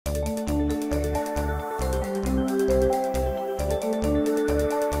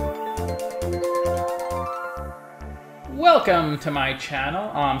Welcome to my channel.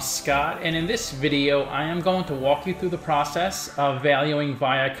 I'm Scott, and in this video I am going to walk you through the process of valuing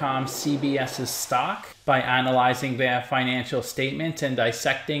Viacom CBS's stock by analyzing their financial statements and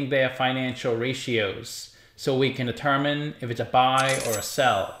dissecting their financial ratios so we can determine if it's a buy or a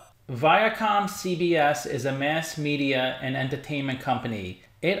sell. Viacom CBS is a mass media and entertainment company.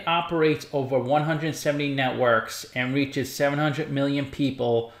 It operates over 170 networks and reaches 700 million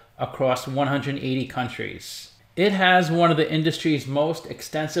people across 180 countries. It has one of the industry's most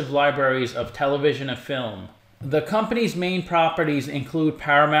extensive libraries of television and film. The company's main properties include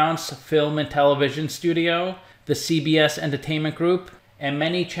Paramount's film and television studio, the CBS Entertainment Group, and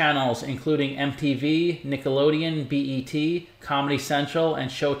many channels including MTV, Nickelodeon, BET, Comedy Central,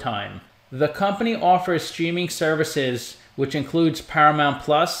 and Showtime. The company offers streaming services which includes Paramount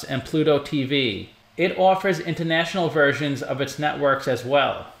Plus and Pluto TV. It offers international versions of its networks as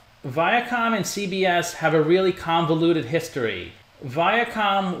well. Viacom and CBS have a really convoluted history.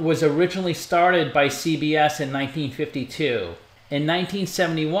 Viacom was originally started by CBS in 1952. In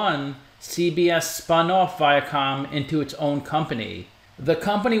 1971, CBS spun off Viacom into its own company. The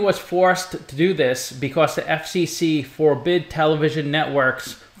company was forced to do this because the FCC forbid television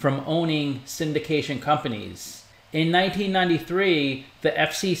networks from owning syndication companies. In 1993, the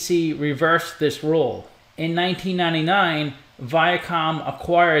FCC reversed this rule. In 1999, Viacom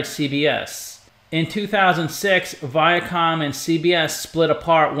acquired CBS. In 2006, Viacom and CBS split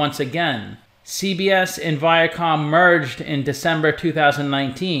apart once again. CBS and Viacom merged in December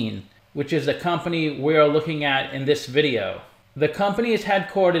 2019, which is the company we're looking at in this video. The company is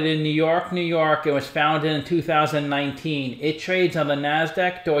headquartered in New York, New York, and was founded in 2019. It trades on the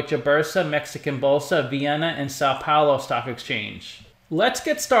Nasdaq, Deutsche Börse, Mexican Bolsa, Vienna, and Sao Paulo Stock Exchange. Let's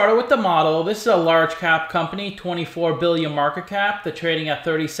get started with the model. This is a large cap company, 24 billion market cap. They're trading at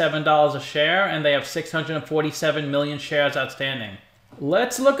 $37 a share, and they have 647 million shares outstanding.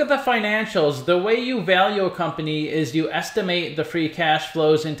 Let's look at the financials. The way you value a company is you estimate the free cash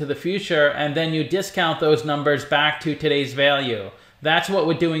flows into the future, and then you discount those numbers back to today's value. That's what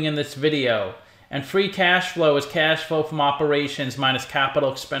we're doing in this video. And free cash flow is cash flow from operations minus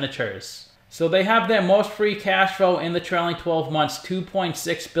capital expenditures. So they have their most free cash flow in the trailing 12 months,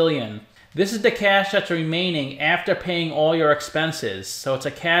 $2.6 billion. This is the cash that's remaining after paying all your expenses. So it's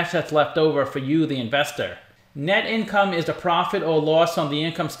a cash that's left over for you, the investor. Net income is the profit or loss on the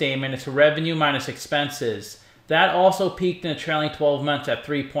income statement. It's revenue minus expenses. That also peaked in the trailing 12 months at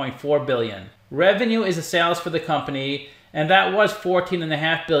 $3.4 billion. Revenue is the sales for the company, and that was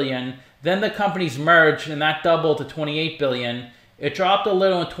 $14.5 billion. Then the companies merged, and that doubled to $28 billion. It dropped a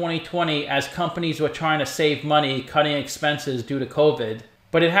little in 2020 as companies were trying to save money, cutting expenses due to COVID.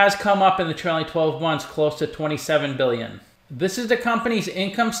 But it has come up in the trailing 12 months close to $27 billion. This is the company's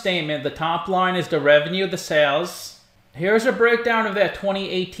income statement. The top line is the revenue, the sales. Here's a breakdown of their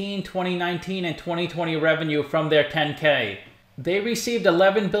 2018, 2019, and 2020 revenue from their 10K. They received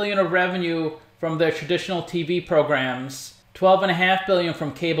 $11 billion of revenue from their traditional TV programs, $12.5 billion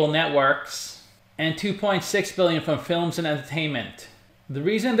from cable networks, and $2.6 billion from films and entertainment. The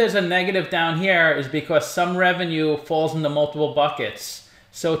reason there's a negative down here is because some revenue falls into multiple buckets.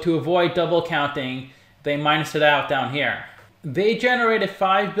 So to avoid double counting, they minus it out down here. They generated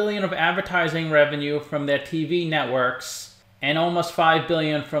 $5 billion of advertising revenue from their TV networks and almost $5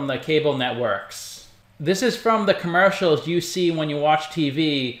 billion from the cable networks. This is from the commercials you see when you watch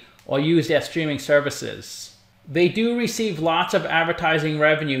TV or use their streaming services. They do receive lots of advertising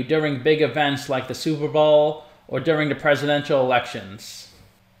revenue during big events like the Super Bowl or during the presidential elections.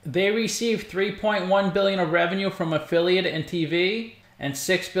 They receive $3.1 billion of revenue from affiliate and TV and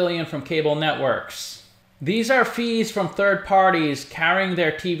 $6 billion from cable networks. These are fees from third parties carrying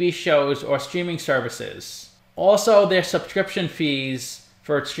their TV shows or streaming services. Also, their subscription fees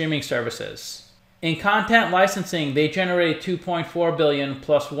for streaming services. In content licensing, they generated $2.4 billion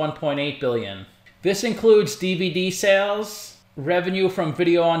plus $1.8 billion. This includes DVD sales, revenue from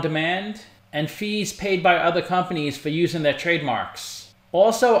video on demand, and fees paid by other companies for using their trademarks.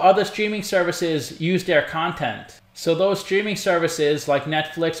 Also, other streaming services use their content. So those streaming services like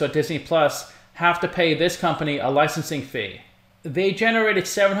Netflix or Disney Plus have to pay this company a licensing fee. They generated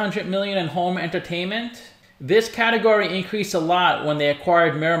 $700 million in home entertainment. This category increased a lot when they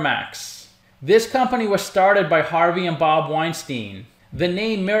acquired Miramax. This company was started by Harvey and Bob Weinstein. The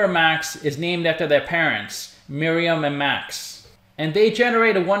name Miramax is named after their parents, Miriam and Max. And they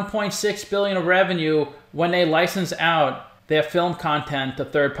generated $1.6 billion of revenue when they licensed out their film content to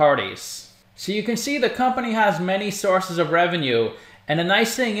third parties. So you can see the company has many sources of revenue, and the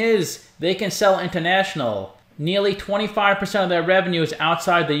nice thing is they can sell international. Nearly 25% of their revenue is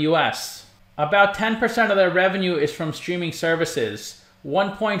outside the US. About 10% of their revenue is from streaming services,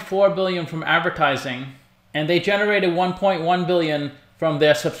 $1.4 billion from advertising, and they generated $1.1 billion from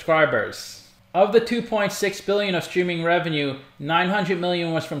their subscribers. Of the $2.6 billion of streaming revenue, $900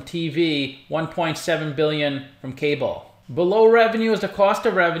 million was from TV, $1.7 billion from cable. Below revenue is the cost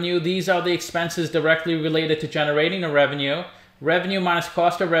of revenue. These are the expenses directly related to generating the revenue. Revenue minus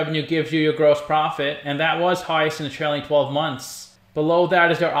cost of revenue gives you your gross profit, and that was highest in the trailing 12 months. Below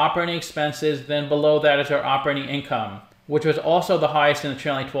that is their operating expenses, then below that is their operating income, which was also the highest in the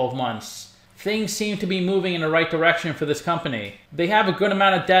trailing 12 months. Things seem to be moving in the right direction for this company. They have a good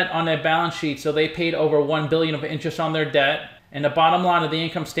amount of debt on their balance sheet, so they paid over $1 billion of interest on their debt. And the bottom line of the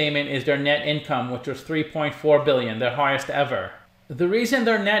income statement is their net income, which was $3.4 billion, their highest ever. The reason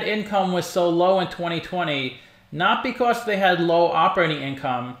their net income was so low in 2020, not because they had low operating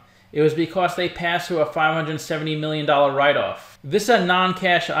income, it was because they passed through a $570 million write-off. This is a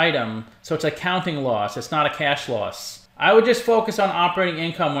non-cash item, so it's accounting loss, it's not a cash loss. I would just focus on operating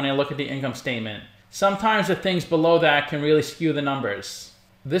income when I look at the income statement. Sometimes the things below that can really skew the numbers.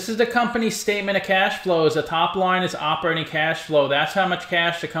 This is the company's statement of cash flows. The top line is operating cash flow. That's how much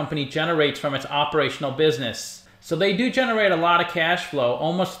cash the company generates from its operational business. So they do generate a lot of cash flow,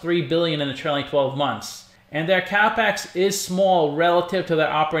 almost $3 billion in the trailing 12 months. And their capex is small relative to their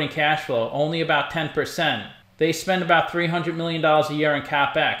operating cash flow, only about 10%. They spend about $300 million a year in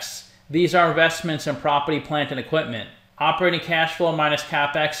capex. These are investments in property, plant, and equipment. Operating cash flow minus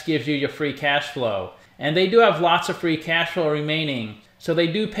capex gives you your free cash flow. And they do have lots of free cash flow remaining. So they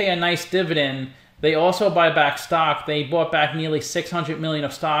do pay a nice dividend. They also buy back stock. They bought back nearly $600 million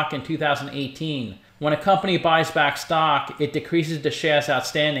of stock in 2018. When a company buys back stock, it decreases the shares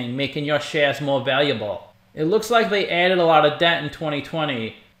outstanding, making your shares more valuable. It looks like they added a lot of debt in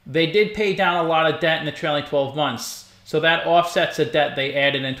 2020. They did pay down a lot of debt in the trailing 12 months, so that offsets the debt they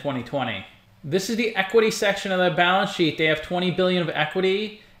added in 2020. This is the equity section of their balance sheet. They have $20 billion of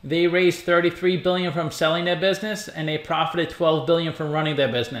equity. They raised $33 billion from selling their business, and they profited $12 billion from running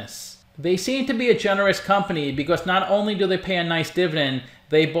their business. They seem to be a generous company because not only do they pay a nice dividend,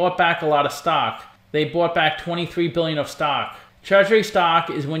 they bought back a lot of stock. They bought back $23 billion of stock. Treasury stock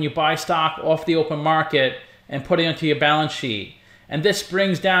is when you buy stock off the open market and put it into your balance sheet. And this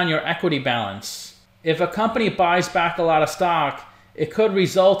brings down your equity balance. If a company buys back a lot of stock, it could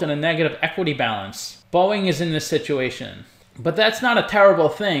result in a negative equity balance. Boeing is in this situation. But that's not a terrible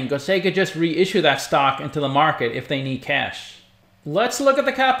thing, because they could just reissue that stock into the market if they need cash. Let's look at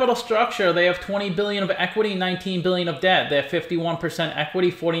the capital structure. They have $20 billion of equity, $19 billion of debt. They have 51%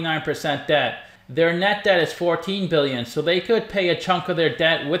 equity, 49% debt. Their net debt is $14 billion, so they could pay a chunk of their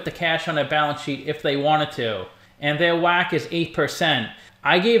debt with the cash on their balance sheet if they wanted to. And their WACC is 8%.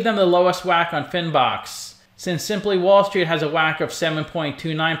 I gave them the lowest WACC on Finbox, since Simply Wall Street has a WACC of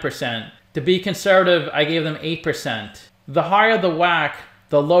 7.29%. To be conservative, I gave them 8%. The higher the WACC,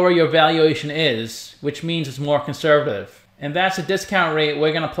 the lower your valuation is, which means it's more conservative. And that's a discount rate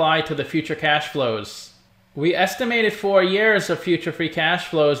we're going to apply to the future cash flows. We estimated 4 years of future free cash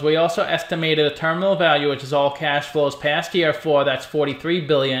flows. We also estimated a terminal value, which is all cash flows past year 4, that's $43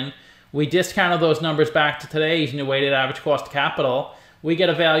 billion. We discounted those numbers back to today's new weighted average cost of capital. We get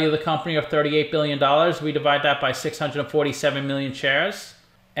a value of the company of $38 billion. We divide that by 647 million shares.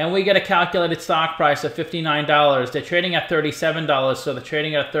 And we get a calculated stock price of $59. They're trading at $37, so they're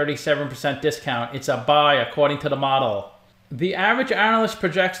trading at a 37% discount. It's a buy according to the model. The average analyst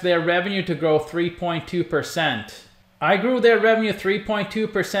projects their revenue to grow 3.2%. I grew their revenue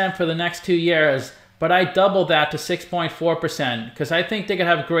 3.2% for the next 2 years, but I doubled that to 6.4% because I think they could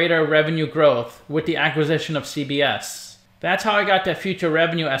have greater revenue growth with the acquisition of CBS. That's how I got their future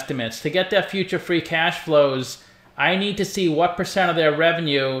revenue estimates. To get their future free cash flows, I need to see what percent of their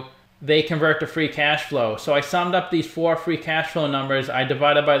revenue they convert to free cash flow. So I summed up these 4 free cash flow numbers. I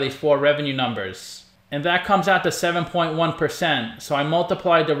divided by these 4 revenue numbers. And that comes out to 7.1%. So I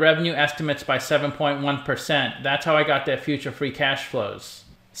multiplied the revenue estimates by 7.1%. That's how I got their future free cash flows.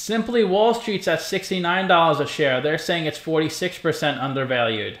 Simply Wall Street's at $69 a share. They're saying it's 46%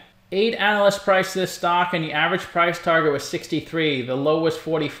 undervalued. 8 analysts priced this stock and the average price target was 63. The low was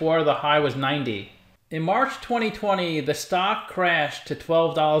 44, the high was 90. In March 2020, the stock crashed to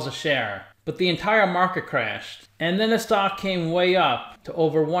 $12 a share, but the entire market crashed. And then the stock came way up to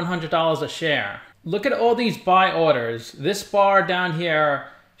over $100 a share. Look at all these buy orders. This bar down here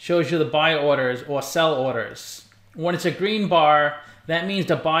shows you the buy orders or sell orders. When it's a green bar, that means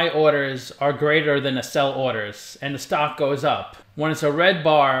the buy orders are greater than the sell orders, and the stock goes up. When it's a red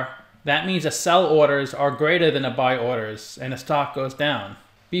bar, that means the sell orders are greater than the buy orders, and the stock goes down.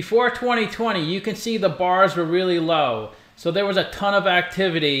 Before 2020, you can see the bars were really low. So there was a ton of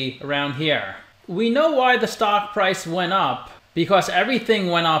activity around here. We know why the stock price went up, because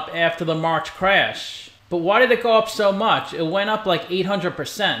everything went up after the March crash. But why did it go up so much? It went up like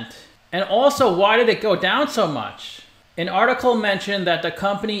 800%. And also, why did it go down so much? An article mentioned that the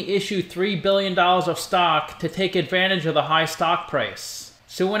company issued $3 billion of stock to take advantage of the high stock price.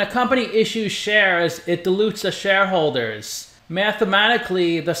 So when a company issues shares, it dilutes the shareholders.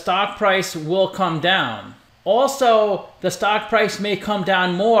 Mathematically, the stock price will come down. Also, the stock price may come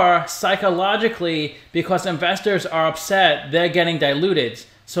down more psychologically because investors are upset they're getting diluted,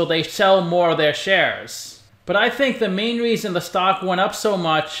 so they sell more of their shares. But I think the main reason the stock went up so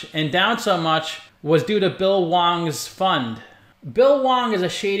much and down so much was due to Bill Hwang's fund. Bill Hwang is a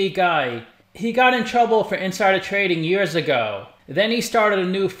shady guy. He got in trouble for insider trading years ago. Then he started a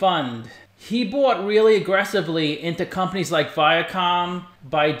new fund. He bought really aggressively into companies like Viacom,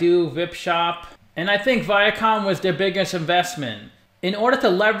 Baidu, VipShop, and I think Viacom was their biggest investment. In order to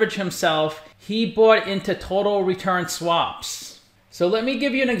leverage himself, he bought into total return swaps. So let me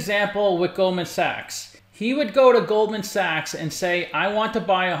give you an example with Goldman Sachs. He would go to Goldman Sachs and say, I want to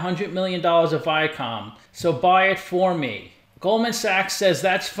buy $100 million of Viacom, so buy it for me. Goldman Sachs says,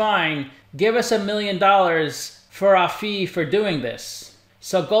 that's fine, give us $1 million for our fee for doing this.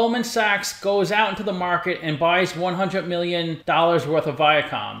 So Goldman Sachs goes out into the market and buys $100 million worth of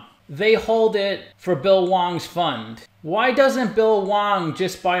Viacom. They hold it for Bill Hwang's fund. Why doesn't Bill Hwang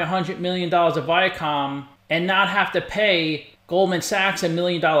just buy $100 million of Viacom and not have to pay Goldman Sachs $1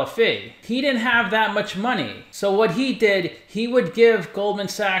 million fee? He didn't have that much money. So what he did, he would give Goldman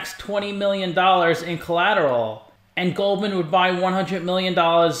Sachs $20 million in collateral, and Goldman would buy $100 million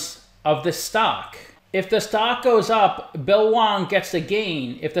of the stock. If the stock goes up, Bill Hwang gets the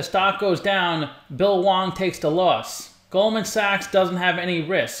gain. If the stock goes down, Bill Hwang takes the loss. Goldman Sachs doesn't have any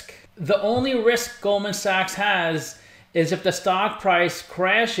risk. The only risk Goldman Sachs has is if the stock price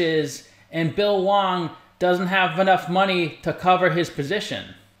crashes and Bill Hwang doesn't have enough money to cover his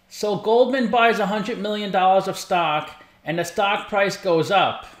position. So Goldman buys $100 million of stock and the stock price goes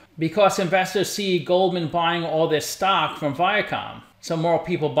up because investors see Goldman buying all this stock from Viacom. So more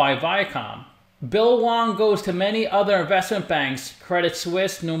people buy Viacom. Bill Hwang goes to many other investment banks, Credit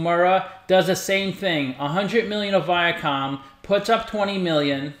Suisse, Nomura, does the same thing. $100 million of Viacom, puts up $20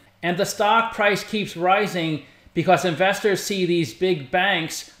 million, and the stock price keeps rising because investors see these big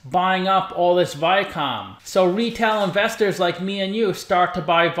banks buying up all this Viacom. So retail investors like me and you start to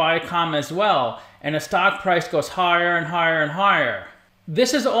buy Viacom as well, and the stock price goes higher and higher and higher.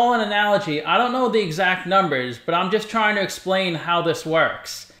 This is all an analogy. I don't know the exact numbers, but I'm just trying to explain how this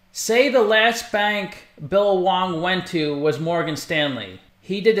works. Say the last bank Bill Hwang went to was Morgan Stanley.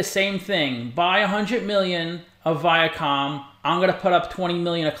 He did the same thing. Buy $100 million of Viacom. I'm going to put up $20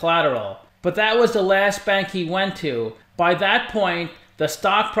 million of collateral. But that was the last bank he went to. By that point, the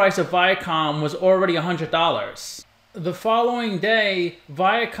stock price of Viacom was already $100. The following day,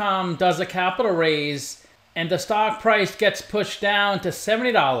 Viacom does a capital raise and the stock price gets pushed down to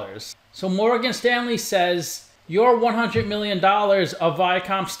 $70. So Morgan Stanley says, your $100 million of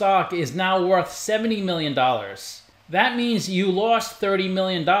Viacom stock is now worth $70 million. That means you lost $30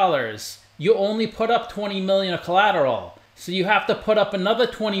 million. You only put up $20 million of collateral. So you have to put up another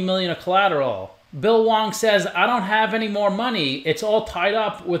 $20 million of collateral. Bill Hwang says, I don't have any more money. It's all tied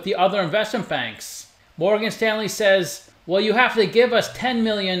up with the other investment banks. Morgan Stanley says, well, you have to give us $10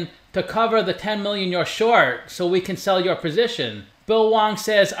 million to cover the $10 million you're short so we can sell your position. Bill Hwang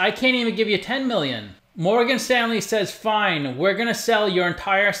says, I can't even give you $10 million. Morgan Stanley says, fine, we're going to sell your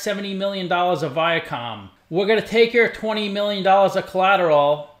entire $70 million of Viacom. We're going to take your $20 million of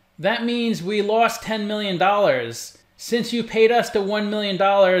collateral. That means we lost $10 million. Since you paid us the $1 million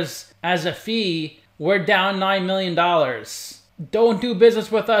as a fee, we're down $9 million. Don't do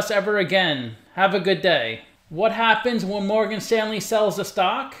business with us ever again. Have a good day. What happens when Morgan Stanley sells the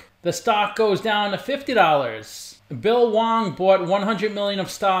stock? The stock goes down to $50. Bill Hwang bought $100 million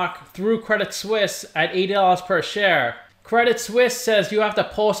of stock through Credit Suisse at $80 per share. Credit Suisse says you have to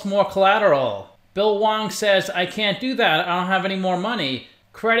post more collateral. Bill Hwang says, I can't do that. I don't have any more money.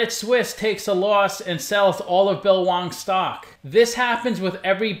 Credit Suisse takes a loss and sells all of Bill Hwang's stock. This happens with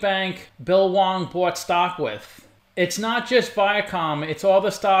every bank Bill Hwang bought stock with. It's not just Viacom, it's all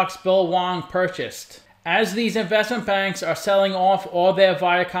the stocks Bill Hwang purchased. As these investment banks are selling off all their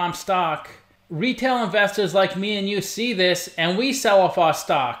Viacom stock, retail investors like me and you see this and we sell off our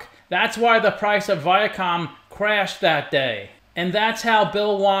stock. That's why the price of Viacom crashed that day. And that's how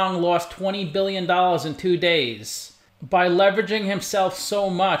Bill Hwang lost $20 billion in 2 days. By leveraging himself so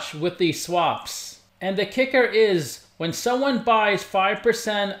much with these swaps. And the kicker is, when someone buys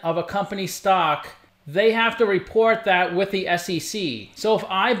 5% of a company's stock, they have to report that with the SEC. So if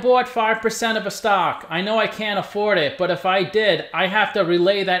I bought 5% of a stock, I know I can't afford it, but if I did, I have to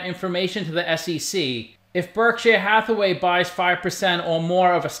relay that information to the SEC. If Berkshire Hathaway buys 5% or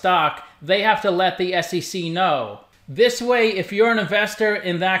more of a stock, they have to let the SEC know. This way, if you're an investor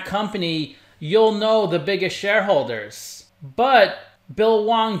in that company, you'll know the biggest shareholders. But Bill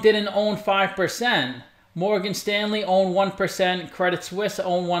Hwang didn't own 5%. Morgan Stanley owned 1%, Credit Suisse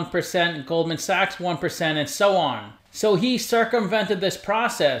owned 1%, Goldman Sachs 1%, and so on. So he circumvented this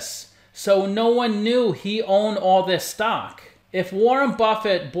process, so no one knew he owned all this stock. If Warren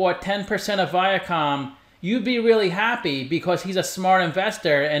Buffett bought 10% of Viacom, you'd be really happy because he's a smart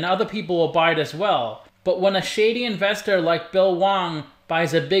investor and other people will buy it as well. But when a shady investor like Bill Hwang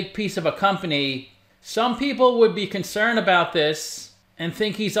buys a big piece of a company, some people would be concerned about this and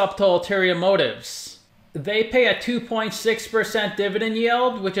think he's up to ulterior motives. They pay a 2.6% dividend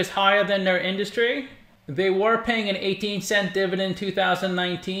yield, which is higher than their industry. They were paying an 18-cent dividend in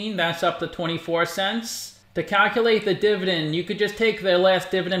 2019. That's up to 24 cents. To calculate the dividend, you could just take their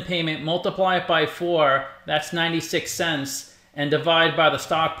last dividend payment, multiply it by 4, that's 96 cents, and divide by the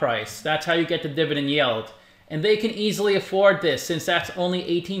stock price. That's how you get the dividend yield. And they can easily afford this since that's only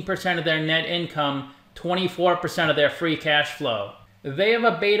 18% of their net income, 24% of their free cash flow. They have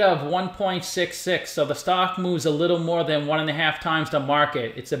a beta of 1.66, so the stock moves a little more than 1.5 times the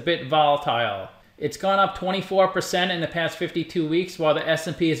market. It's a bit volatile. It's gone up 24% in the past 52 weeks, while the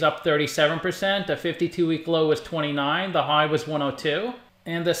S&P is up 37%. The 52-week low was 29, the high was 102.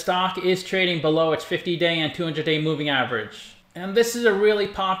 And the stock is trading below its 50-day and 200-day moving average. And this is a really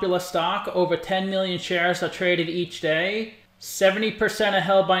popular stock. Over 10 million shares are traded each day. 70% are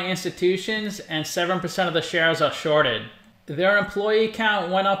held by institutions, and 7% of the shares are shorted. Their employee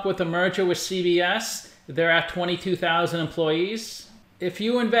count went up with the merger with CBS. They're at 22,000 employees. If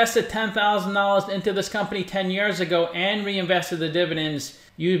you invested $10,000 into this company 10 years ago and reinvested the dividends,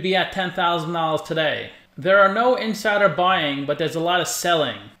 you'd be at $10,000 today. There are no insider buying, but there's a lot of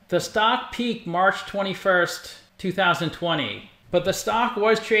selling. The stock peaked March 21st, 2020, but the stock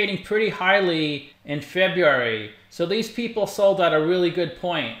was trading pretty highly in February, so these people sold at a really good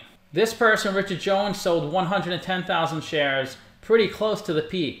point. This person, Richard Jones, sold 110,000 shares, pretty close to the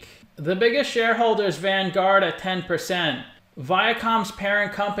peak. The biggest shareholder is Vanguard at 10%. Viacom's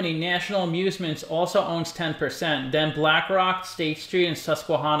parent company, National Amusements, also owns 10%, then BlackRock, State Street, and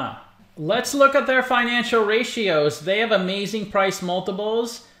Susquehanna. Let's look at their financial ratios. They have amazing price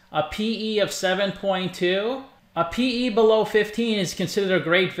multiples, a PE of 7.2. A PE below 15 is considered a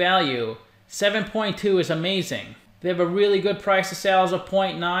great value. 7.2 is amazing. They have a really good price to sales of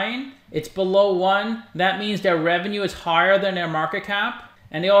 0.9. It's below 1. That means their revenue is higher than their market cap.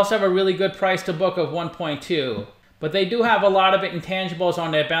 And they also have a really good price to book of 1.2. But they do have a lot of intangibles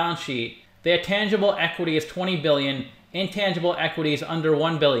on their balance sheet. Their tangible equity is $20 billion. Intangible equity is under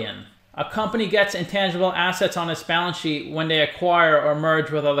 $1 billion. A company gets intangible assets on its balance sheet when they acquire or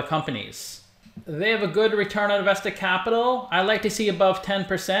merge with other companies. They have a good return on invested capital. I like to see above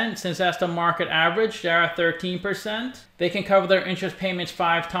 10% since that's the market average. They're at 13%. They can cover their interest payments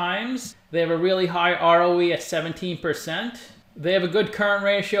 5 times. They have a really high ROE at 17%. They have a good current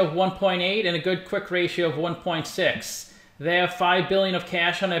ratio of 1.8 and a good quick ratio of 1.6. They have $5 billion of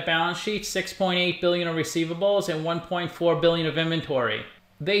cash on their balance sheet, $6.8 billion of receivables, and $1.4 billion of inventory.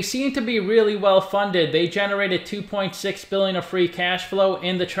 They seem to be really well funded. They generated $2.6 billion of free cash flow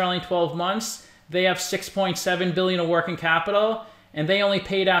in the trailing 12 months. They have $6.7 billion of working capital, and they only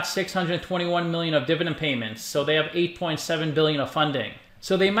paid out $621 million of dividend payments. So they have $8.7 billion of funding.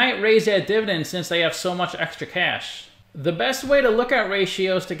 So they might raise their dividends since they have so much extra cash. The best way to look at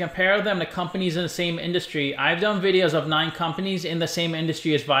ratios to compare them to companies in the same industry, I've done videos of 9 companies in the same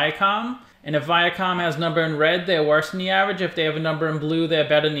industry as Viacom. And if Viacom has a number in red, they're worse than the average. If they have a number in blue, they're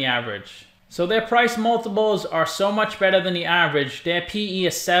better than the average. So their price multiples are so much better than the average. Their PE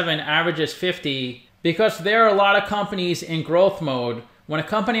is 7, average is 50. Because there are a lot of companies in growth mode. When a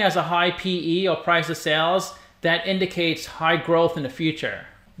company has a high PE or price to sales, that indicates high growth in the future.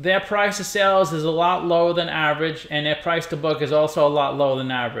 Their price to sales is a lot lower than average, and their price to book is also a lot lower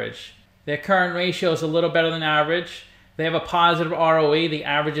than average. Their current ratio is a little better than average. They have a positive ROE, the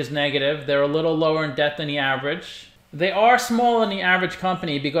average is negative. They're a little lower in debt than the average. They are smaller than the average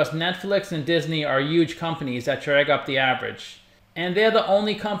company because Netflix and Disney are huge companies that drag up the average. And they're the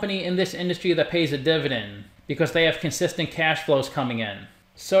only company in this industry that pays a dividend because they have consistent cash flows coming in.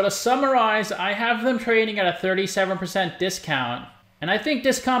 So to summarize, I have them trading at a 37% discount. And I think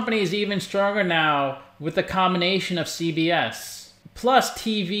this company is even stronger now with the combination of CBS. Plus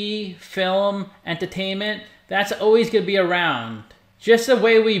TV, film, entertainment, that's always going to be around. Just the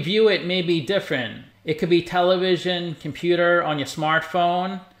way we view it may be different. It could be television, computer, on your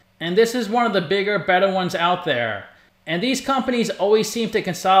smartphone. And this is one of the bigger, better ones out there. And these companies always seem to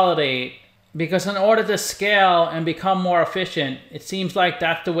consolidate because in order to scale and become more efficient, it seems like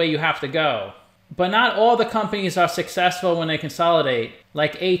that's the way you have to go. But not all the companies are successful when they consolidate,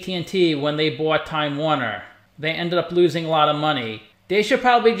 like AT&T when they bought Time Warner. They ended up losing a lot of money. They should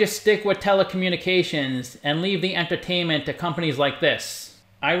probably just stick with telecommunications and leave the entertainment to companies like this.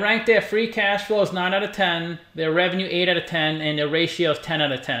 I rank their free cash flows 9 out of 10, their revenue 8 out of 10, and their ratios 10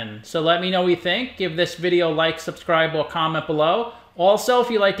 out of 10. So let me know what you think. Give this video a like, subscribe, or comment below. Also, if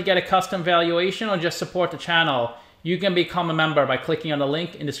you'd like to get a custom valuation or just support the channel, you can become a member by clicking on the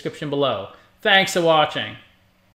link in the description below. Thanks for watching.